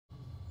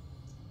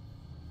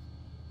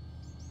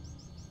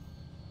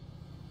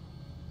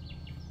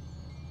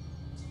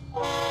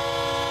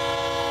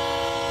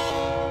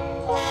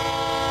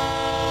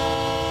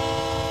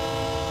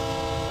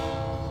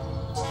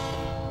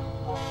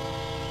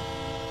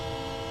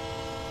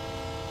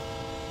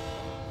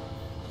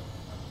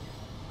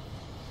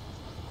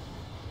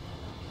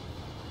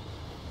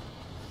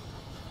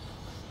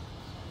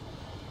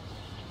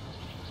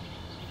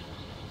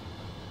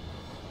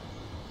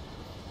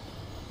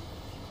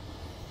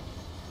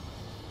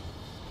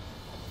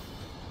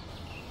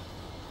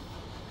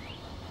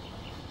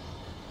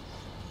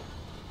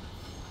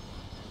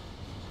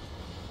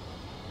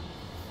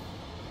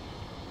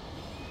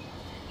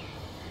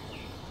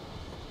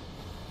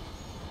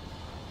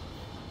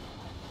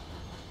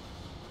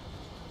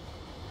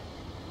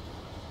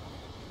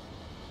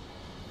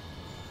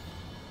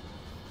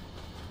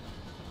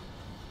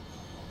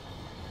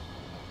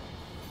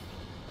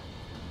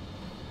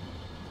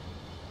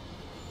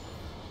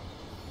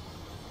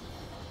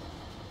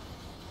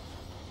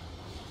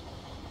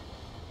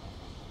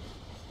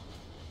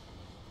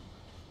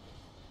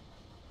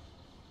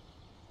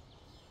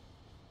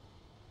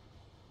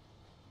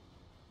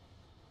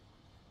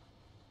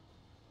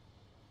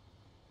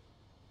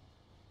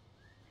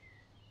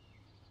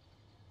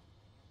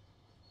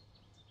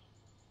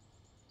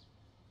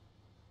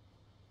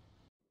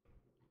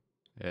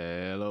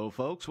Hello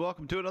folks,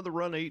 welcome to another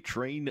Run 8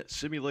 Train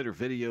Simulator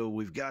video.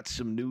 We've got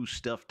some new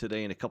stuff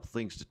today and a couple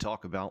things to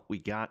talk about. We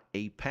got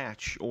a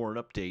patch or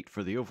an update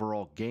for the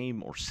overall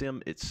game or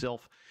sim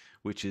itself,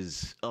 which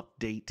is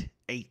update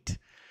 8.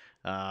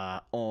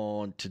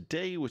 On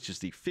today, which is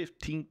the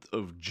 15th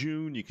of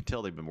June, you can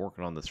tell they've been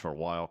working on this for a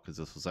while because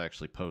this was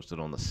actually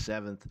posted on the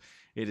 7th.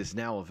 It is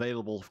now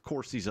available. Of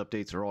course, these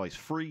updates are always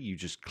free. You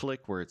just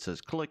click where it says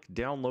click,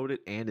 download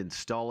it, and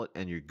install it,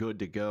 and you're good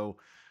to go.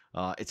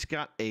 It's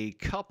got a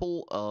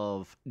couple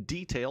of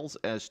details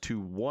as to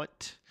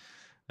what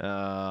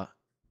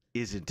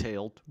is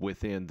entailed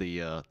within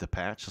the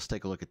patch. Let's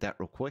take a look at that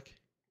real quick.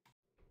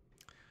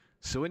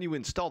 So when you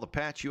install the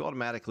patch, you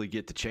automatically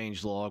get the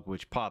changelog,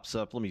 which pops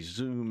up. Let me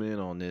zoom in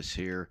on this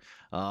here.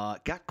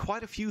 Got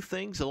quite a few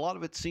things. A lot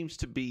of it seems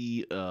to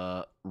be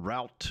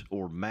route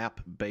or map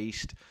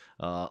based.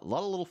 A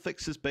lot of little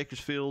fixes.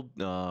 Bakersfield,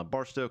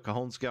 Barstow,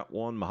 Cajon's got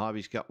one.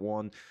 Mojave's got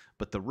one.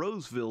 But the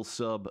Roseville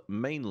sub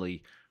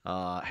mainly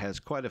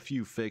has quite a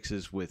few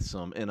fixes with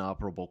some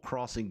inoperable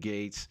crossing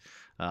gates,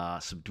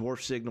 some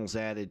dwarf signals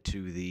added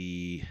to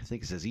the, I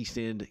think it says East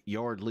End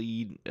Yard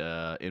Lead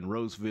in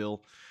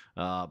Roseville,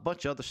 a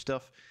bunch of other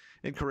stuff.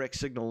 Incorrect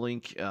signal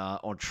link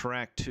on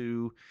track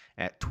 2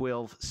 at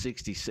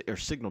 1266 or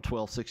signal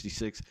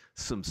 1266.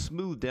 Some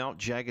smoothed out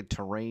jagged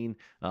terrain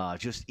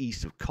just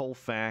east of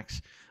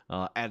Colfax.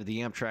 Added the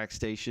Amtrak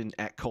station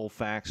at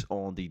Colfax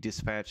on the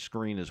dispatch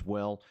screen as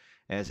well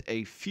as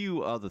a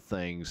few other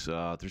things.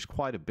 There's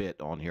quite a bit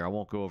on here. I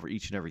won't go over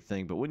each and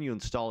everything, but when you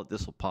install it,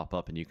 this will pop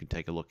up and you can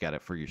take a look at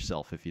it for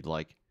yourself if you'd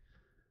like.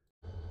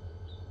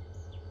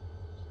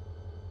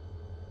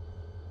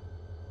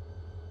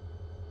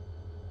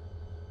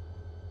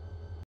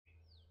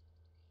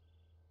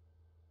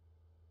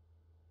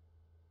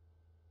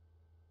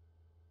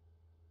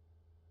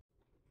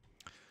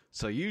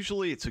 So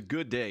usually it's a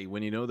good day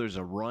when you know there's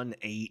a Run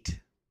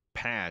 8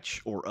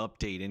 patch or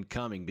update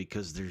incoming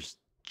because there's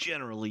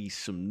generally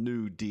some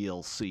new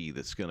DLC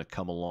that's going to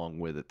come along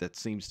with it. That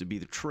seems to be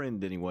the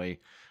trend anyway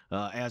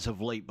as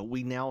of late. But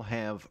we now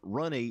have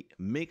Run 8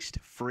 Mixed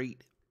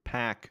Freight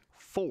Pack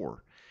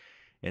 4.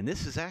 And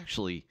this is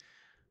actually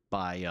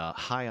by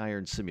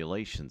Hyrail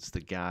Simulations,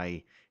 the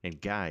guy and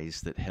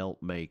guys that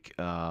help make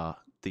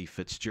the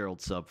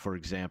Fitzgerald sub, for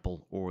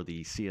example, or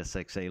the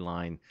CSXA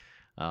line,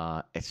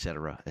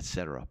 etc.,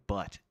 etc.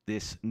 But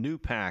this new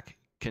pack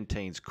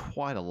contains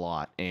quite a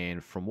lot,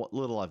 and from what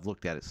little I've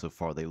looked at it so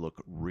far, they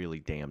look really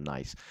damn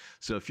nice.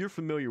 So if you're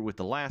familiar with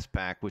the last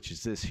pack, which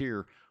is this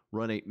here,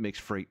 Run 8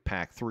 Mixed Freight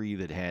Pack 3,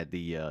 that had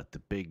the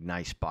big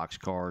nice box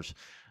cars,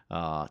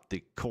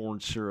 the corn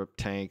syrup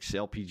tanks,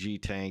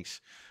 LPG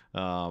tanks,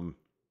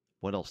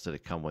 what else did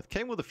it come with?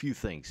 Came with a few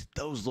things.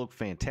 Those look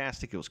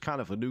fantastic. It was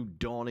kind of a new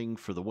dawning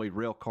for the way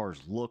rail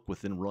cars look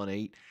within Run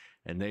 8,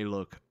 and they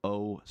look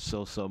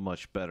so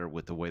much better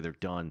with the way they're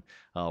done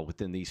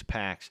within these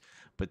packs.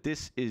 But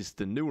this is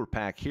the newer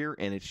pack here,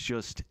 and it's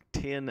just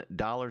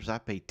 $10. I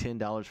paid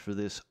 $10 for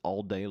this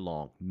all day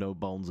long. No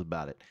bones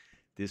about it.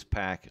 This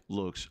pack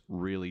looks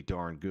really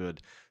darn good.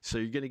 So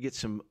you're going to get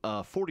some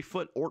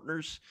 40-foot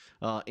Ortners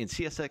in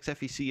CSX,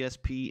 FEC,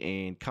 SP,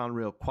 and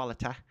Conrail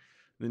Qualita.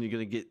 Then you're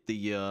going to get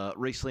the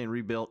Raceland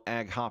Rebuilt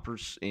Ag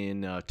Hoppers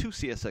in 2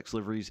 CSX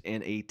liveries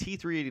and a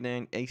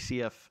T389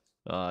 ACF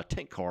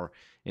tank car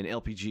in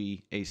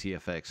LPG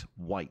ACFX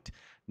white.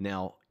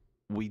 Now,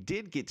 we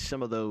did get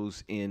some of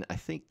those in, I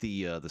think,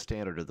 the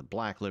standard or the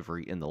black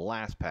livery in the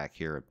last pack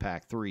here at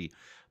Pack 3.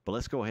 But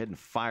let's go ahead and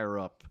fire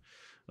up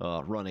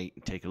Run 8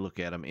 and take a look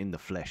at them in the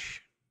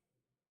flesh.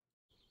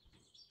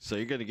 So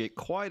you're going to get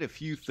quite a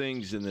few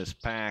things in this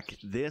pack.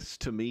 This,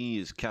 to me,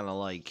 is kind of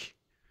like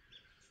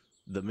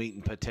the meat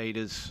and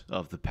potatoes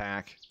of the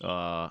pack,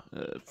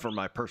 for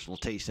my personal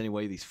taste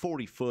anyway. These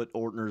 40-foot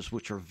Ortners,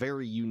 which are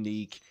very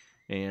unique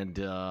and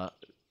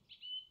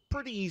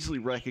pretty easily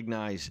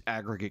recognized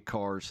aggregate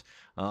cars.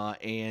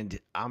 And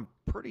I'm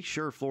pretty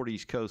sure Florida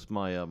East Coast,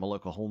 my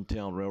local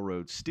hometown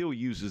railroad, still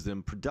uses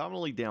them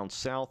predominantly down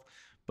south.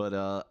 But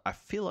I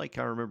feel like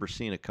I remember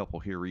seeing a couple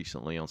here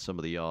recently on some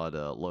of the odd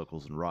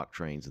locals and rock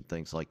trains and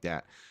things like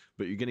that.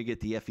 But you're going to get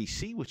the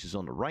FEC, which is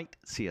on the right,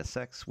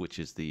 CSX, which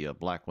is the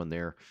black one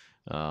there,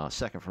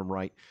 second from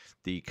right,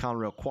 the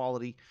Conrail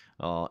Quality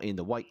in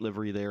the white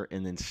livery there,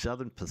 and then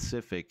Southern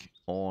Pacific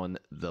on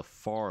the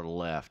far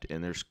left.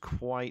 And there's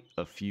quite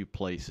a few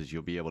places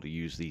you'll be able to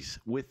use these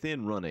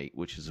within Run 8,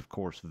 which is, of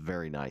course,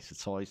 very nice.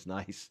 It's always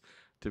nice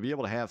to be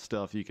able to have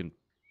stuff you can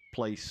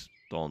place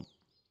on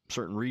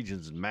certain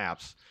regions and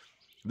maps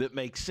that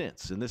make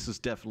sense. And this is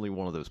definitely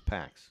one of those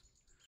packs.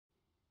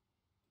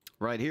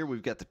 Right here,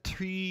 we've got the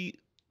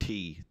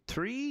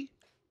T3,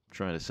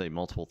 trying to say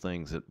multiple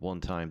things at one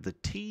time, the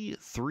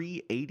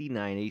T389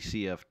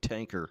 ACF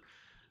tanker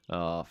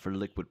for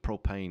liquid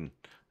propane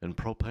and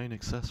propane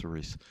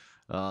accessories.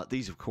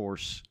 These, of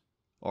course,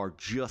 are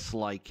just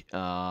like,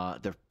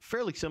 they're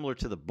fairly similar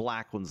to the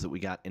black ones that we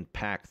got in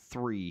Pack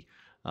 3.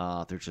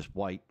 They're just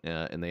white,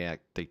 and they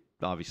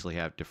obviously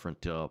have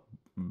different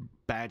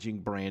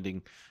badging,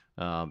 branding,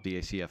 the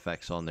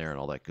ACFX on there and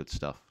all that good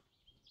stuff.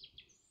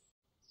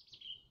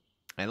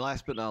 And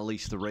last but not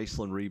least, the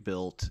Raceland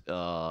rebuilt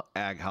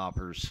ag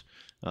hoppers.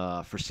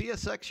 For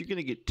CSX, you're going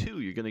to get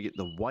two. You're going to get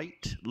the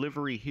white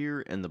livery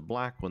here and the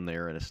black one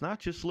there. And it's not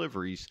just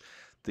liveries.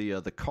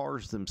 The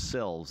cars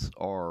themselves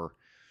are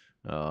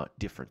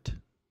different.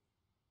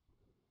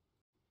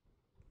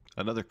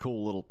 Another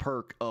cool little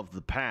perk of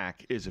the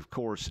pack is, of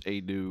course,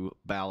 a new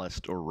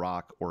ballast or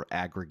rock or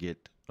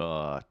aggregate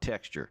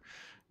texture.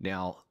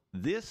 Now,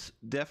 this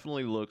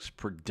definitely looks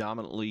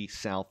predominantly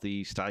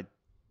southeast. I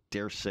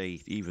dare say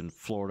even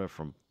Florida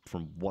from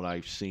what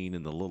I've seen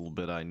and the little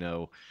bit I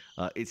know.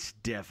 It's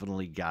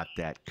definitely got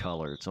that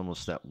color. It's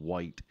almost that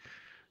white,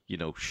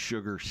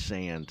 sugar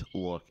sand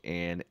look.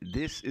 And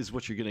this is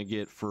what you're going to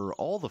get for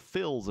all the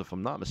fills, if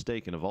I'm not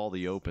mistaken, of all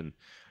the open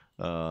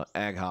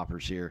ag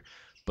hoppers here.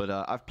 But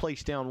I've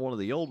placed down one of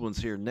the old ones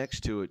here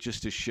next to it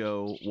just to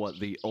show what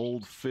the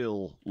old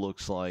fill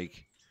looks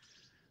like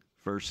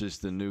versus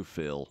the new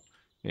fill.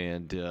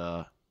 And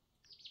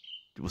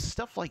with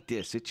stuff like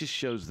this, it just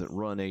shows that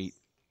Run 8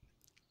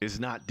 is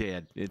not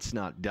dead. It's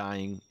not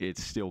dying.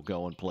 It's still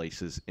going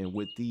places. And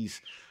with these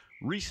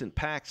recent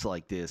packs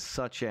like this,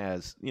 such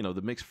as,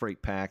 the mixed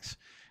freight packs,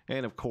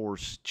 and of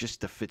course, just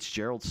the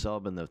Fitzgerald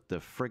sub and the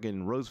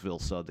friggin' Roseville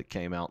sub that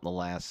came out in the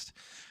last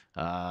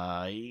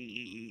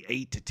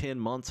 8 to 10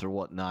 months or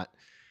whatnot,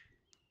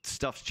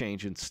 stuff's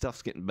changing.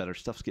 Stuff's getting better.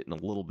 Stuff's getting a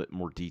little bit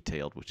more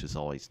detailed, which is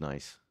always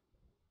nice.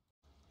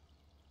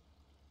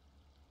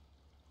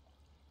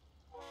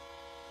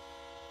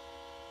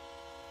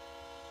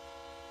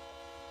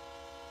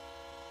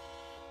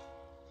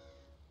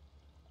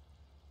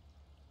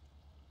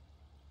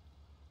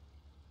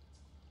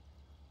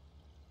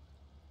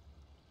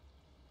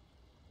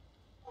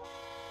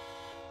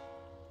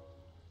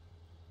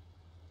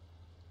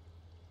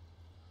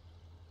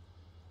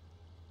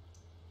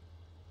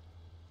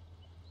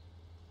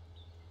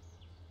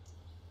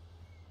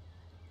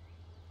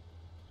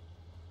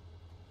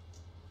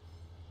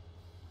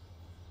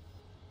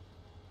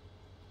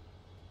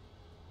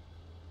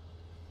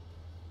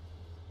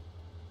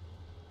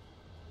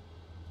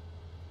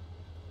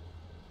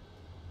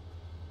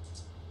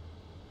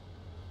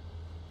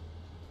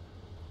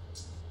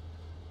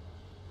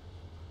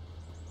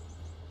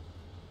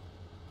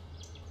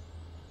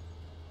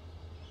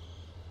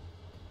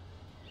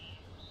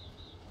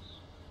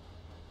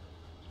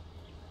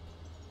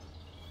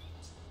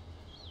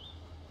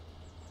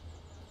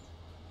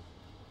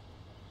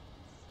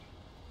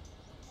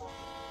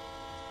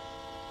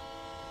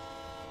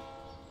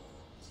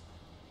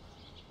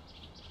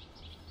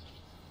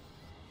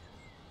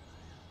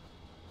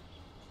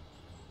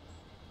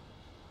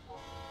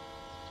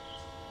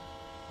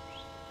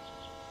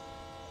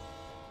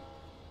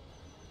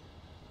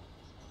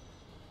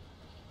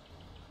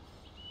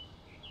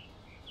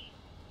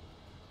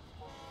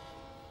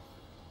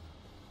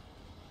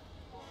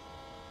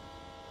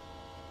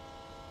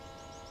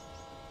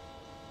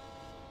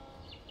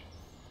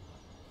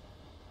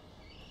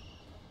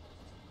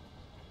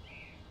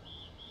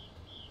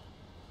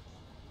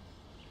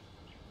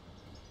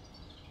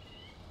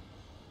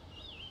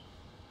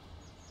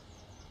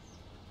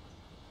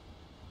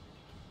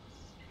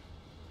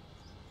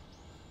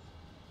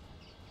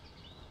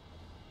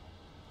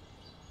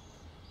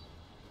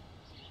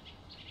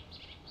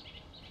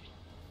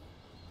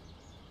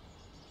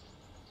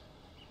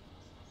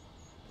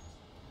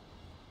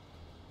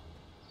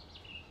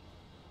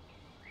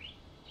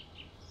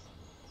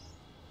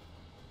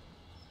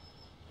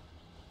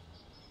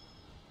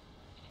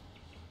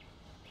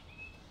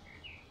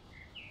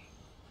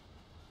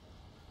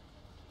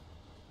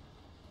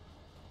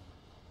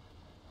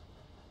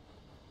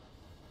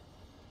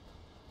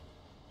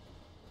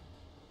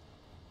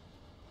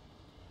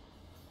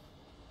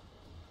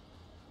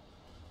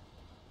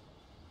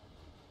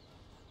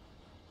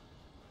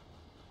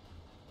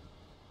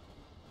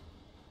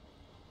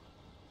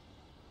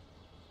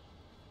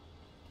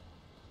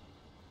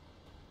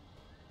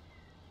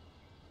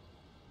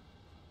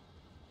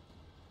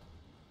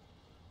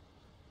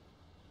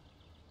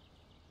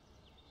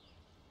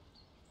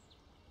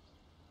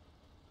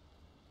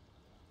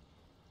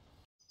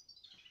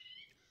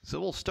 So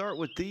we'll start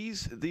with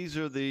these. These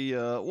are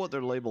the what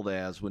they're labeled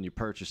as when you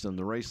purchase them,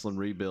 the Raceland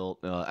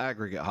rebuilt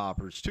aggregate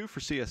hoppers. Two for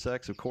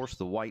CSX, of course,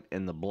 the white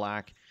and the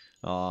black.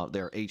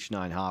 They're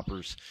H9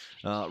 hoppers.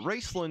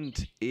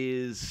 Raceland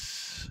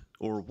is,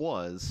 or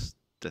was,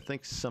 I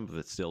think some of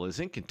it still is,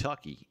 in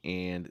Kentucky,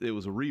 and it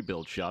was a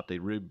rebuild shop. They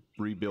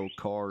rebuild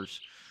cars,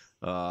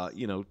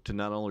 to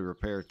not only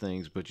repair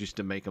things, but just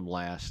to make them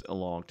last a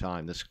long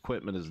time. This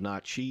equipment is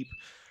not cheap,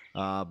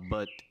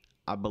 but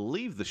I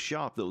believe the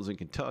shop that was in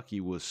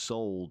Kentucky was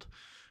sold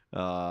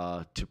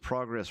to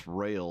Progress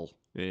Rail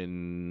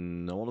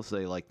in, I want to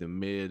say, like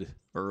the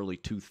early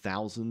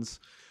 2000s.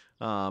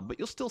 But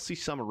you'll still see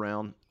some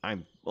around,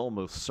 I'm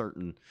almost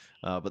certain.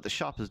 But the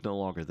shop is no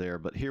longer there.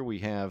 But here we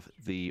have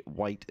the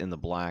white and the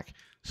black.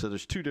 So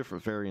there's two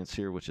different variants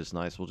here, which is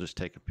nice. We'll just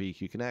take a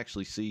peek. You can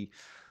actually see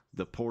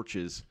the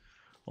porches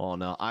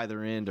on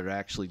either end are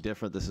actually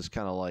different. This is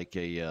kind of like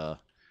a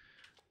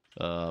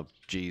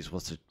geez,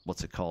 what's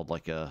it called?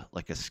 Like a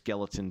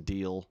skeleton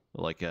deal,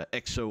 like a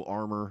exo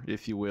armor,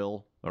 if you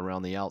will,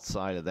 around the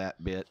outside of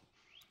that bit.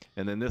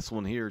 And then this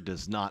one here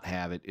does not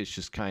have it. It's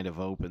just kind of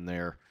open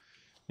there,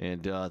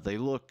 and they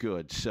look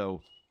good.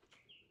 So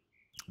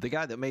the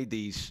guy that made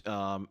these,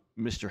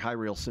 Mr.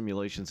 Hyrail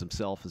Simulations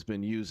himself, has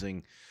been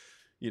using,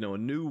 a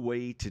new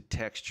way to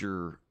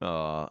texture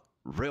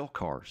rail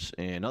cars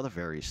and other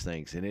various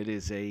things, and it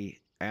is a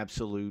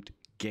absolute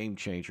game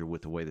changer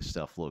with the way this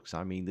stuff looks.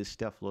 I mean, this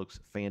stuff looks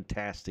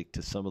fantastic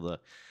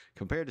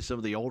compared to some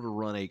of the older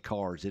Run 8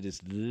 cars. It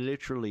is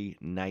literally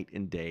night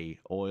and day,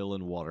 oil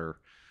and water,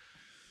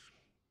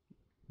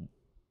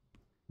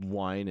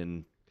 wine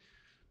and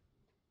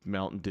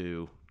Mountain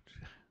Dew.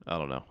 I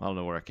don't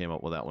know where I came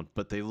up with that one,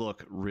 but they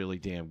look really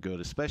damn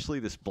good, especially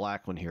this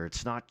black one here.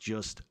 It's not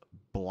just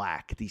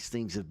black. These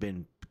things have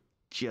been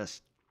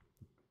just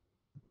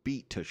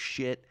beat to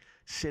shit,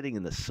 sitting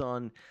in the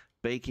sun,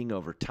 baking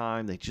over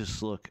time. They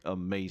just look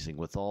amazing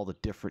with all the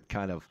different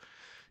kind of,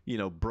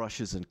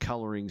 brushes and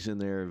colorings in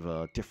there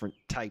of different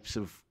types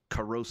of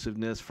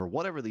corrosiveness for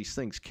whatever these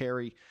things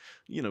carry.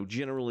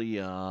 Generally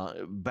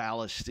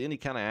ballast, any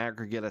kind of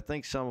aggregate. I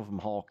think some of them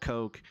haul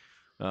coke.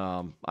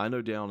 I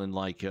know down in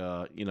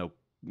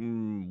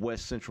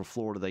West Central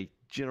Florida, they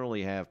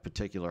generally have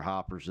particular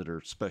hoppers that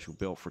are special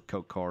built for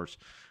coke cars,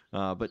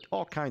 but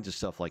all kinds of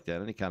stuff like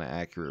that. Any kind of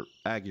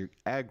accurate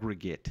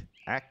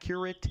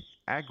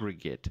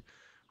aggregate,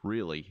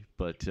 really.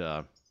 But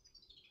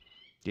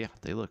yeah,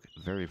 they look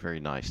very, very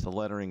nice. The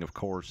lettering, of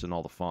course, and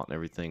all the font and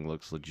everything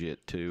looks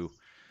legit too.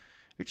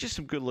 They're just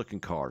some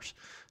good-looking cars.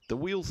 The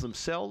wheels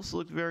themselves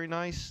look very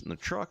nice, and the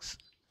trucks.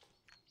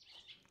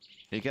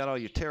 You got all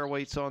your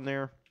tearaweights on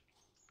there.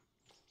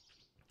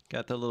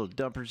 Got the little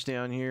dumpers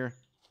down here.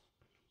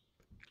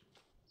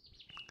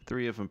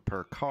 3 of them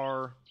per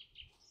car.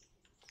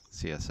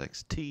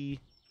 CSXT.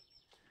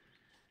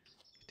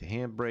 The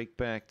handbrake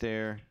back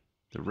there.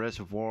 The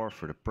reservoir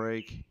for the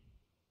brake.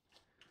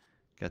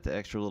 Got the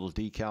extra little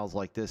decals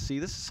like this. See,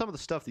 this is some of the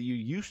stuff that you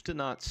used to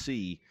not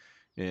see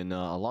in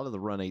a lot of the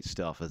Run 8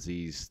 stuff, as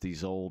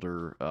these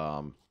older,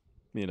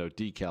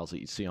 decals that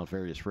you see on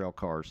various rail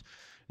cars.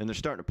 And they're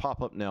starting to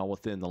pop up now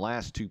within the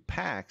last 2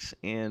 packs,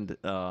 and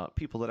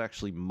people that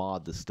actually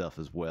mod the stuff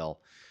as well.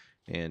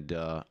 And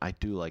I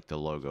do like the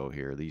logo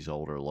here. These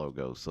older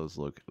logos, those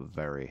look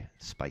very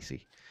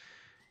spicy.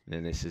 And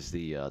then this is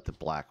the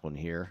black one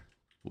here,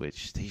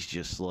 which these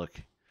just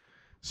look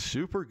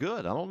super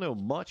good. I don't know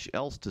much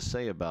else to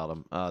say about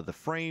them. The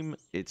frame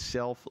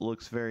itself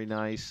looks very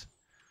nice.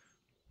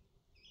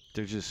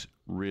 They're just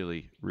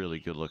really, really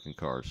good looking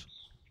cars.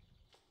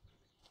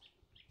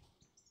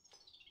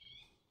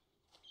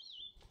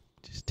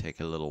 Just take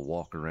a little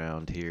walk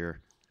around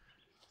here.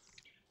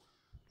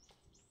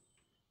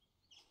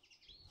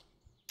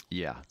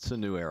 Yeah, it's a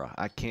new era.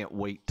 I can't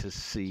wait to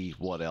see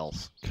what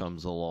else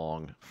comes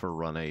along for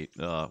Run 8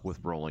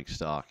 with rolling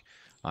stock.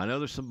 I know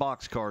there's some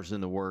box cars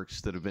in the works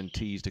that have been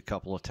teased a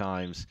couple of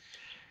times,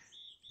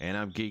 and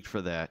I'm geeked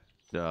for that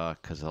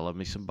because I love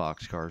me some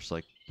box cars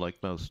like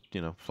most,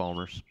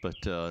 foamers. But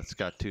it's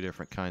got 2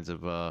 different kinds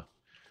of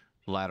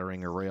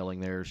laddering or railing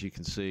there, as you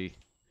can see.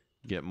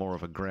 Get more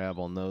of a grab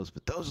on those,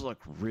 but those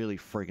look really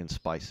friggin'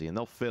 spicy, and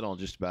they'll fit on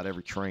just about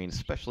every train,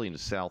 especially in the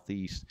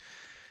southeast.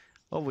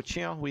 Over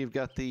here, we've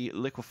got the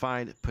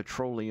liquefied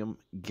petroleum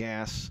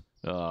gas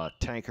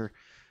tanker.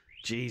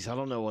 Geez, I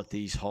don't know what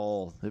these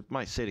haul. It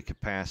might say the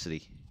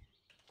capacity.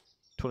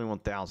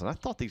 21,000. I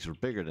thought these were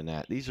bigger than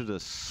that. These are the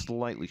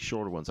slightly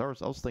shorter ones. I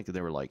was thinking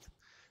they were like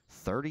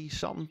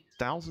 30-something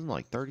thousand,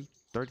 like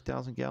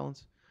 30,000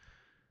 gallons.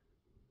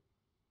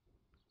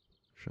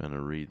 Trying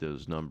to read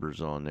those numbers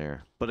on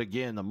there. But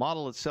again, the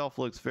model itself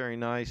looks very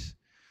nice.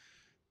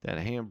 That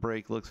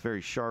handbrake looks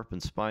very sharp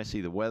and spicy.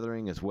 The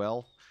weathering as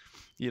well.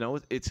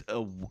 It's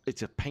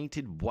a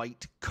painted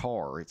white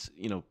car. It's,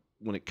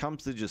 when it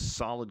comes to just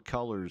solid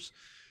colors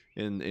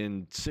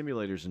in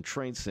simulators and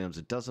train sims,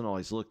 it doesn't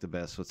always look the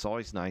best. So it's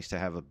always nice to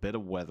have a bit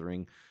of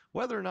weathering.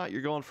 Whether or not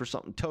you're going for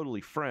something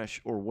totally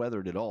fresh or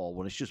weathered at all,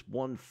 when it's just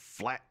one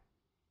flat,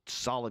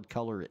 solid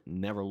color, it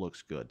never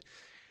looks good.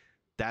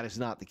 That is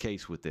not the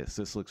case with this.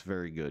 This looks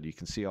very good. You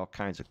can see all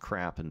kinds of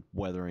crap and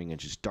weathering and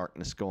just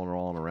darkness going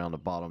on around the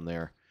bottom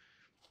there.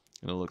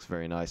 And it looks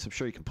very nice. I'm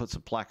sure you can put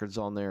some placards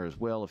on there as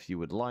well if you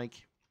would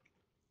like.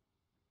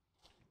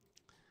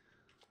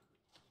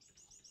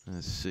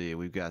 Let's see.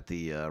 We've got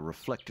the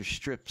reflector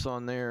strips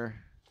on there.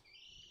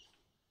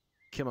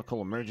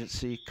 Chemical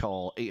emergency.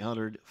 Call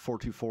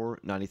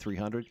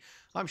 800-424-9300.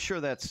 I'm sure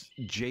that's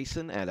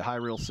Jason at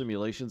Hyrail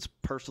Simulations'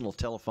 personal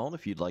telephone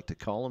if you'd like to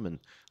call him and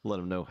let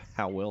him know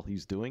how well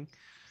he's doing.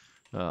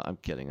 I'm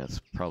kidding. That's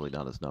probably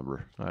not his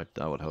number.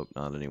 I would hope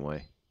not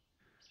anyway.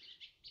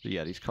 But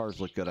yeah, these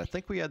cars look good. I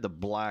think we had the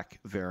black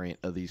variant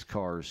of these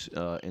cars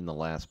in the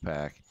last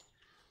pack.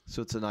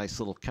 So it's a nice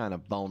little kind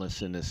of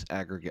bonus in this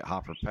aggregate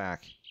hopper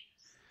pack.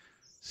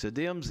 So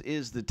Dims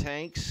is the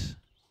tanks.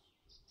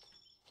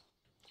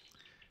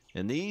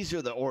 And these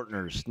are the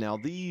Ortners. Now,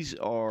 these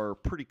are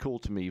pretty cool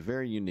to me,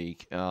 very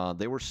unique.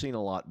 They were seen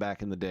a lot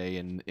back in the day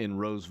in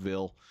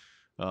Roseville,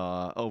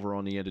 over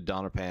on the end of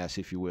Donner Pass,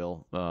 if you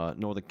will,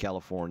 Northern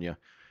California.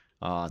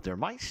 There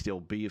might still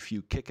be a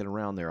few kicking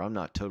around there. I'm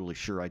not totally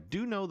sure. I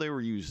do know they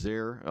were used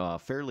there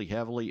fairly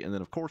heavily. And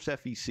then, of course,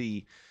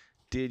 FEC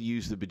did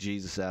use the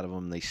bejesus out of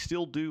them. They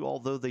still do,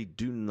 although they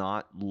do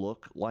not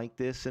look like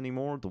this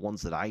anymore, the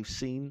ones that I've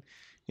seen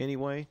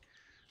anyway.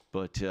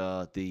 But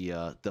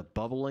the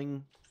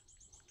bubbling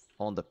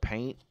on the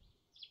paint,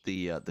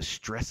 the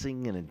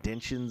stressing and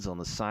indentions on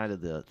the side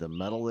of the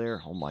metal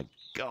there, oh my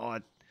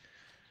God.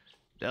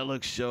 That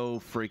looks so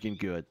freaking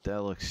good.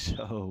 That looks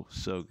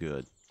so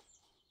good.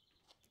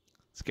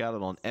 It's got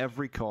it on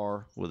every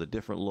car with a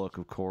different look,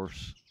 of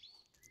course.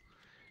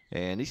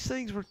 And these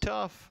things were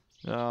tough.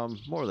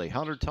 What are they,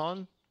 100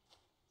 ton?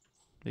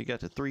 You got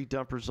the 3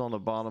 dumpers on the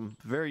bottom.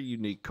 Very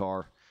unique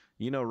car.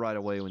 You know right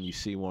away when you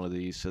see one of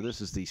these. So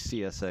this is the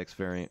CSX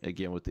variant,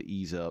 again, with the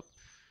ease up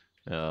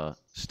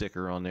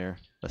sticker on there.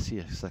 A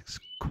CSX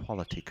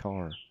quality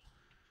car.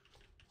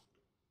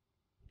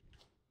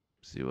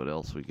 See what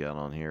else we got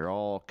on here.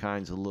 All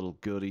kinds of little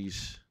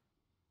goodies.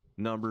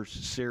 Numbers,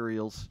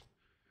 serials,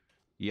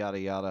 yada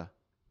yada.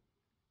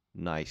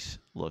 Nice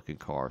looking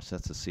cars.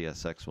 That's a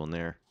CSX one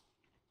there.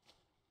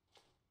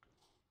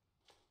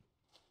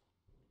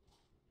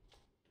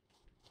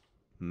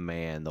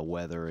 Man, the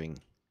weathering.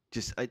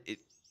 Just,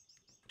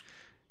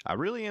 I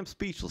really am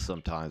speechless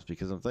sometimes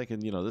because I'm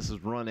thinking, you know, this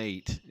is Run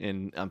 8,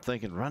 and I'm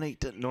thinking Run 8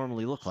 doesn't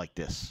normally look like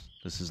this.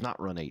 This is not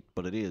Run 8,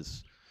 but it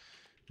is.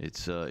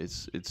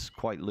 It's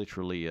quite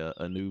literally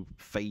a new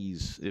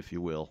phase, if you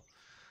will.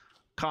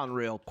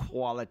 Conrail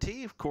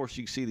quality. Of course,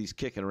 you can see these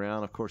kicking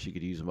around. Of course, you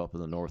could use them up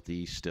in the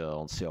Northeast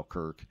on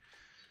Selkirk.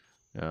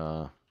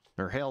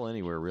 Or hell,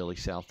 anywhere really,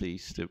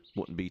 Southeast. It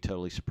wouldn't be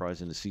totally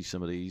surprising to see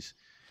some of these.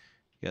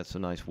 Got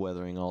some nice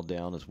weathering all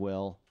down as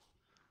well.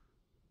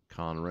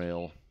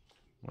 Conrail.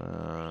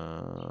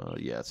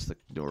 Yeah, it's the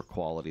newer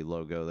quality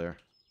logo there.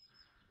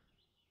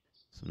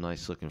 Some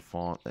nice looking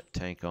font. That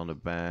tank on the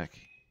back.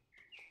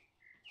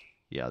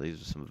 Yeah,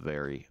 these are some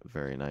very,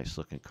 very nice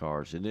looking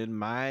cars. And then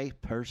my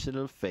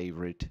personal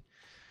favorite,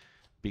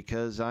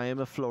 because I am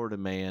a Florida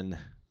man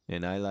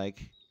and I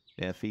like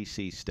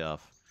FEC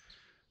stuff,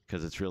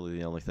 because it's really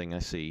the only thing I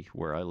see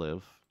where I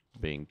live,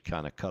 being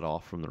kind of cut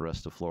off from the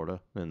rest of Florida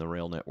and the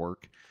rail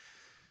network.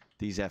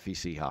 These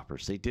FEC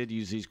hoppers. They did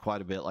use these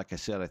quite a bit. Like I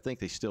said, I think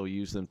they still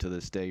use them to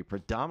this day,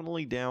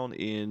 predominantly down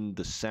in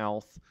the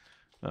South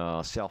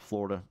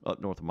Florida,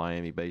 up north of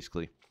Miami,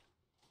 basically.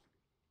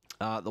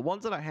 The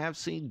ones that I have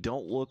seen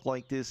don't look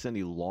like this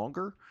any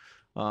longer,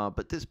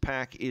 but this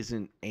pack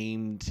isn't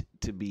aimed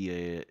to be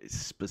a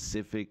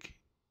specific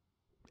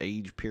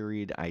age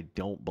period, I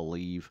don't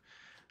believe.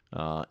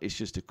 It's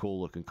just a cool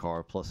looking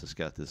car. Plus, it's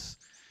got this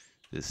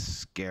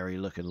scary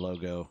looking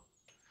logo.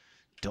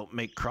 Don't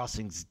make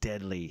crossings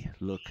deadly.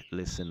 Look,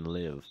 listen,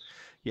 live.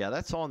 Yeah,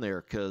 that's on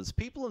there because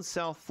people in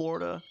South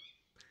Florida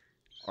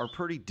are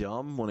pretty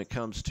dumb when it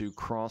comes to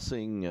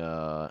crossing,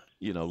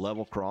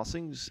 level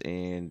crossings,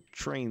 and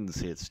trains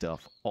hit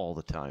stuff all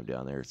the time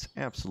down there. It's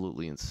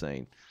absolutely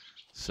insane.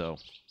 So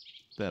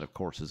that, of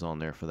course, is on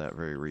there for that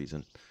very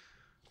reason.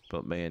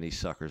 But, man, these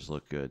suckers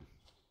look good.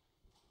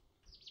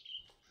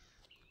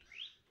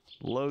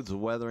 Loads of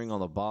weathering on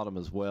the bottom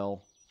as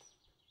well.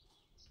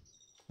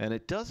 And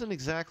it doesn't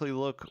exactly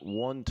look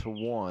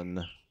one-to-one.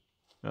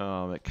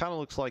 It kind of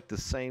looks like the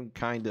same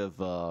kind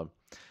of, I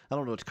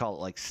don't know what to call it,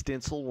 like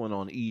stencil one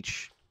on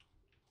each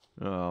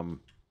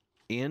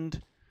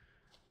end.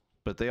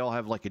 But they all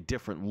have like a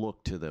different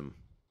look to them.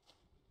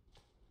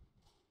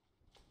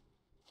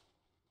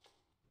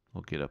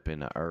 We'll get up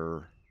into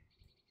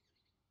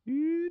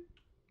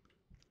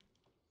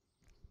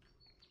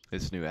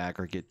This new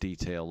aggregate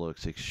detail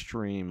looks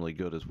extremely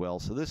good as well.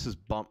 So this is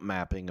bump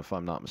mapping, if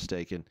I'm not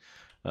mistaken.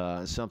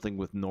 Something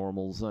with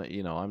normals.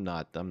 I'm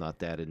not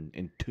that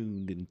in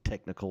tuned and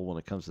technical when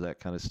it comes to that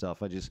kind of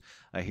stuff.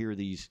 I hear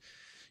these,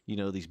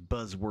 these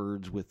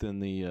buzzwords within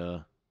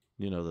the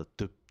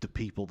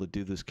people that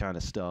do this kind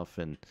of stuff,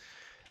 and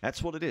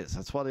that's what it is.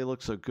 That's why they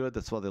look so good.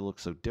 That's why they look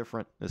so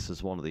different. This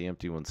is one of the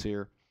empty ones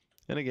here,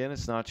 and again,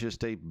 it's not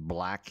just a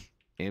black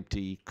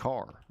empty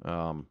car.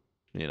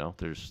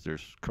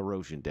 There's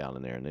corrosion down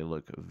in there, and they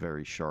look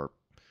very sharp.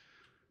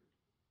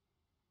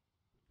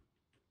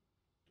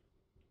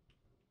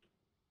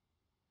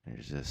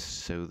 There's a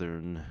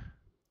Southern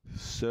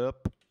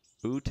Sup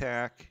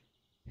Utak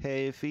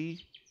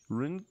Heavy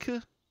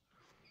Rinke.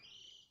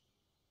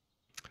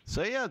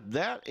 So yeah,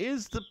 that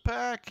is the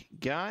pack,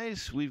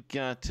 guys. We've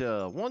got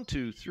 1,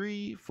 2,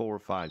 3, 4,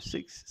 5,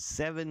 6,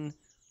 7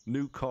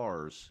 new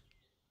cars,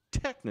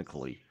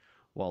 technically,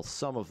 while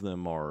some of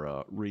them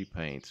are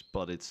repaints,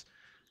 but it's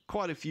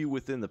quite a few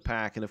within the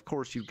pack. And of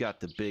course, you've got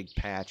the big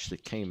patch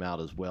that came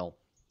out as well.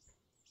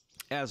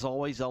 As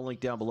always, I'll link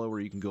down below where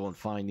you can go and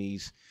find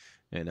these.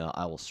 And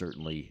I will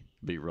certainly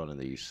be running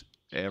these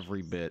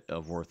every bit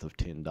of worth of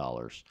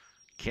 $10.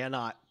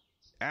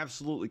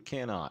 Absolutely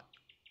cannot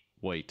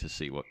wait to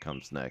see what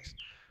comes next.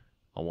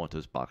 I want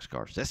those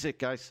boxcars. That's it,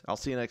 guys. I'll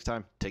see you next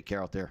time. Take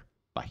care out there.